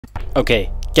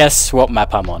Okay, guess what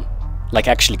map I'm on. Like,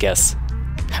 actually guess.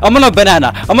 I'm on a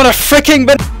banana! I'm on a freaking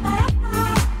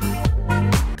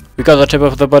We got the tip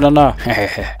of the banana.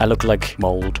 I look like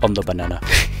mold on the banana.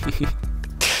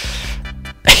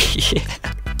 Yeah.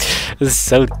 This is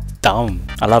so dumb.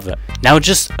 I love it. Now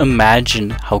just imagine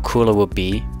how cool it would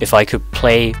be if I could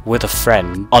play with a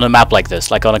friend on a map like this,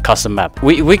 like on a custom map.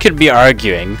 We could be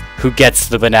arguing who gets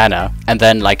the banana, and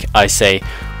then like I say,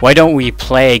 why don't we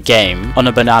play a game on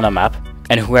a banana map,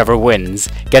 and whoever wins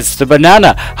gets the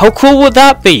banana. How cool would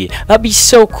that be? That'd be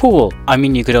so cool. I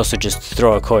mean, you could also just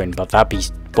throw a coin, but that'd be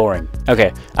boring.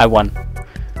 Okay, I won.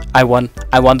 I won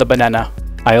the banana.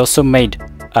 I also made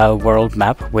a world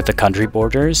map with the country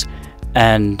borders,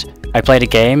 and I played a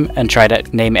game and tried to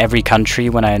name every country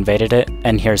when I invaded it,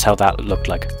 and here's how that looked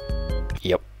like.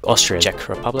 Yep. Austria, Czech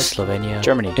Republic, Slovenia,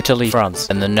 Germany, Italy, France,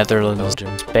 and the Netherlands,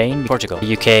 Belgium, Spain, Portugal,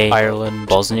 UK, Ireland,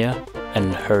 Bosnia,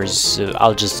 and hers,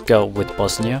 I'll just go with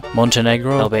Bosnia,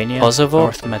 Montenegro, Albania, Kosovo,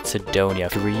 North Macedonia,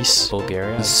 Greece,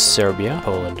 Bulgaria, Serbia,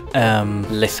 Poland,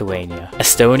 Lithuania,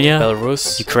 Estonia,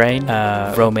 Belarus, Ukraine,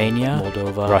 Romania,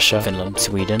 Moldova, Russia, Finland,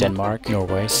 Sweden, Denmark,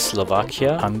 Norway,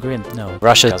 Slovakia, Hungary, no,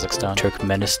 Russia, Kazakhstan,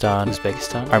 Turkmenistan,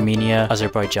 Uzbekistan, Armenia,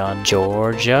 Azerbaijan,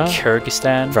 Georgia,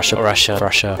 Kyrgyzstan,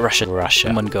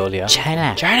 Russia, Mongolia,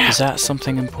 China. Is that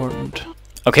something important?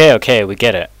 Okay, we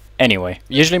get it. Anyway,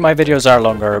 usually my videos are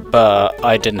longer, but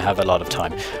I didn't have a lot of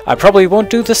time. I probably won't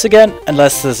do this again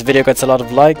unless this video gets a lot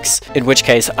of likes, in which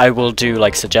case I will do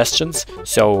like suggestions.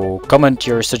 So comment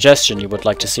your suggestion you would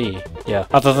like to see. Yeah.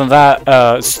 Other than that,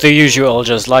 it's the usual,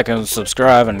 just like and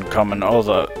subscribe and comment all of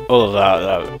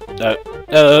that.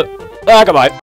 Goodbye.